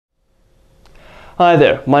Hi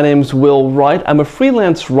there, my name's Will Wright. I'm a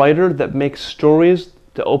freelance writer that makes stories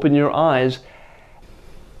to open your eyes.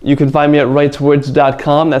 You can find me at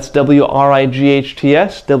writeswords.com. That's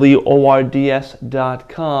W-R-I-G-H-T-S, W-O-R-D-S.com.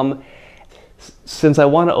 Since I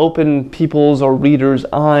want to open people's or readers'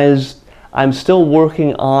 eyes, I'm still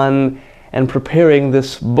working on and preparing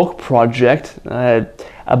this book project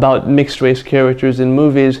about mixed-race characters in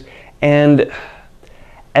movies. And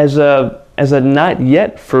as a not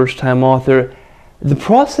yet first-time author, the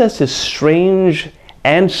process is strange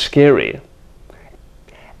and scary.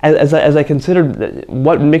 As I considered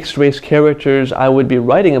what mixed-race characters I would be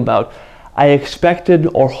writing about, I expected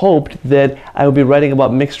or hoped that I would be writing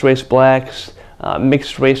about mixed-race blacks,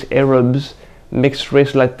 mixed-race Arabs,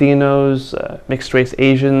 mixed-race Latinos, mixed-race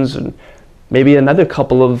Asians, and maybe another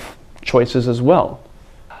couple of choices as well.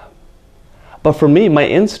 But for me, my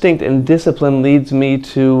instinct and discipline leads me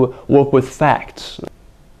to work with facts.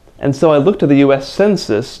 And so I looked to the US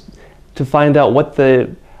Census to find out what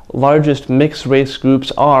the largest mixed race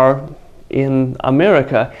groups are in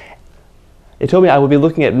America. It told me I would be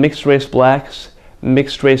looking at mixed race blacks,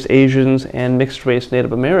 mixed race Asians, and mixed race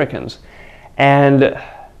Native Americans. And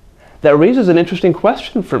that raises an interesting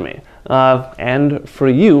question for me, and for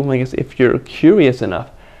you, I guess if you're curious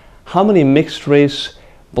enough. How many mixed race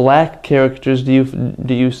black characters do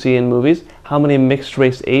you see in movies? How many mixed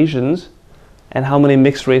race Asians? And how many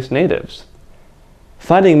mixed race Natives?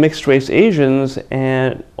 Finding mixed race Asians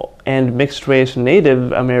and mixed race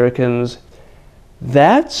Native Americans,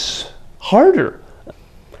 that's harder.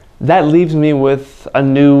 That leaves me with a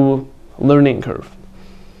new learning curve.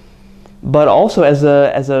 But also as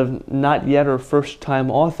a not yet or first time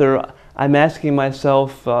author, I'm asking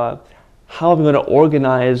myself how I'm going to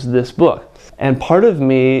organize this book. And part of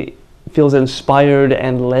me feels inspired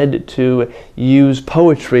and led to use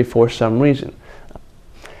poetry for some reason.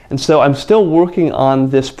 And so I'm still working on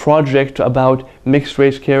this project about mixed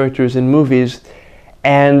race characters in movies,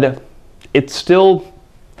 and it's still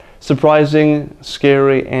surprising,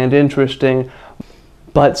 scary, and interesting.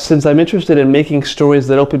 But since I'm interested in making stories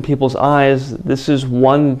that open people's eyes, this is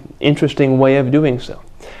one interesting way of doing so.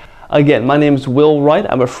 Again, my name is Will Wright.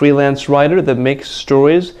 I'm a freelance writer that makes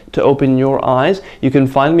stories to open your eyes. You can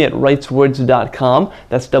find me at writeswords.com.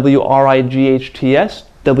 That's W-R-I-G-H-T-S,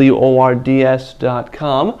 W-O-R-D-S.com.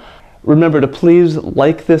 Remember to please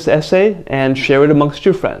like this essay and share it amongst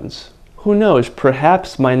your friends. Who knows,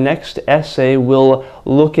 perhaps my next essay will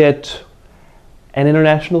look at an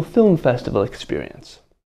international film festival experience.